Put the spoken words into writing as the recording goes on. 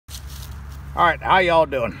All right, how y'all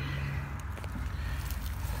doing?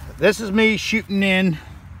 This is me shooting in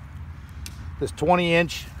this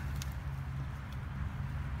 20-inch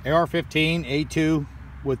Ar15 A2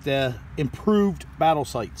 with the improved battle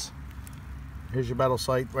sights. Here's your battle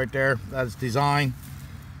sight right there. That is designed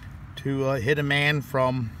to hit a man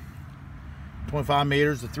from 25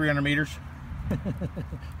 meters to 300 meters.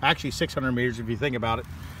 Actually 600 meters if you think about it.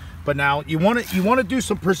 But now you want to do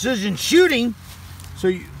some precision shooting,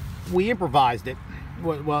 so we improvised it,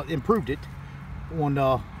 well, improved it on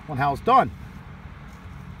how it's done.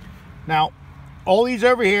 Now, all these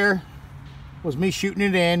over here was me shooting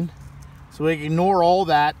it in, so we can ignore all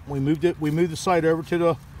that. We moved the sight over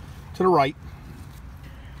to the right.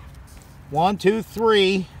 1, 2,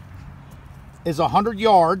 3 is 100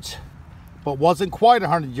 yards, but wasn't quite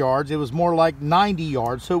 100 yards. It was more like 90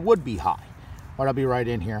 yards, so it would be high. All right, I'll be right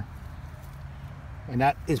in here. And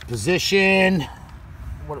that is position,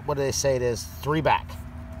 what do they say it is? 3 back.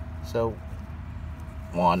 So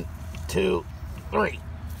 1, 2, 3.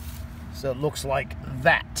 So it looks like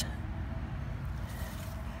that.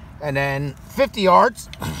 And then 50 yards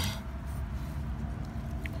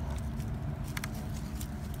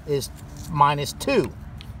is -2.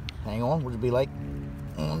 Hang on, would it be like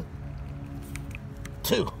 1,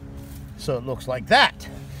 2? So it looks like that.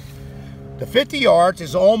 The 50 yards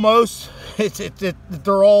is almost,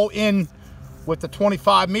 they're all in with the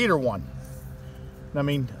 25 meter one. I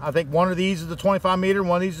mean, I think one of these is the 25 meter,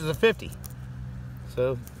 one of these is a 50.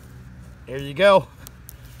 So there you go.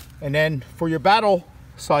 And then for your battle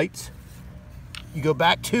sights, you go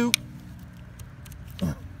back to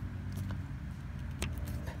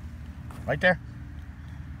right there.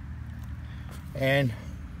 And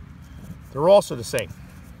they're also the same.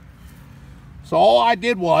 So all I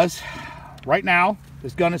did was, right now,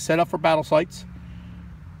 this gun is set up for battle sights.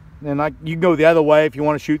 And you can go the other way if you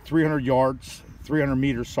want to shoot 300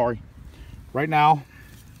 meters, sorry. Right now,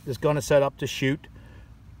 this gun is set up to shoot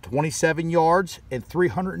 27 yards and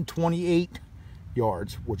 328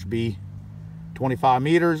 yards, which would be 25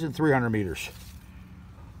 meters and 300 meters.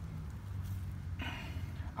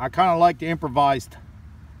 I kind of like the improvised,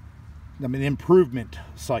 improvement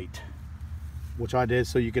sight, which I did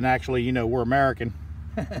so you can actually, we're American.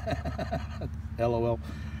 LOL.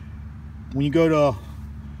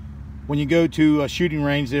 When you go to a shooting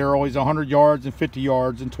range, they're always 100 yards and 50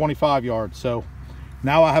 yards and 25 yards. So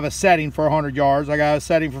now I have a setting for 100 yards. I got a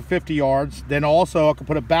setting for 50 yards. Then also I can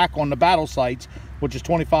put it back on the battle sights, which is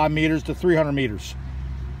 25 meters to 300 meters.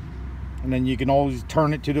 And then you can always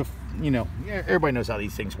turn it to the, everybody knows how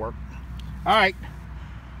these things work. All right.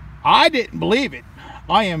 I didn't believe it.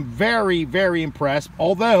 I am very, very impressed.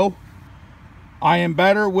 Although I am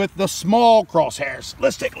better with the small crosshairs.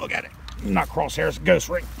 Let's take a look at it. Not crosshairs, ghost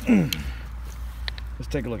ring. Let's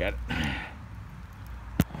take a look at it.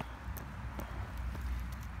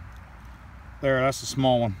 There, that's the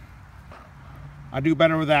small one. I do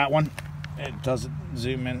better with that one. It doesn't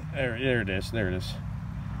zoom in. There it is. There it is.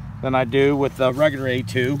 Than I do with the regular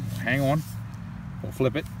A2. Hang on. We'll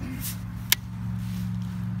flip it.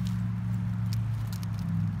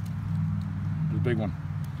 The big one.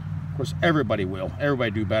 Of course, everybody will.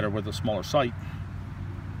 Everybody do better with a smaller sight.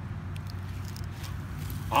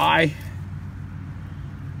 I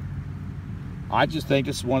just think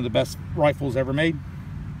this is one of the best rifles ever made.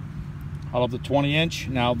 I love the 20-inch.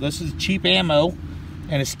 Now, this is cheap ammo,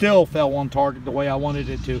 and it still fell on target the way I wanted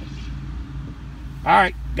it to. All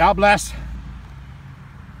right, God bless.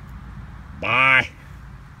 Bye.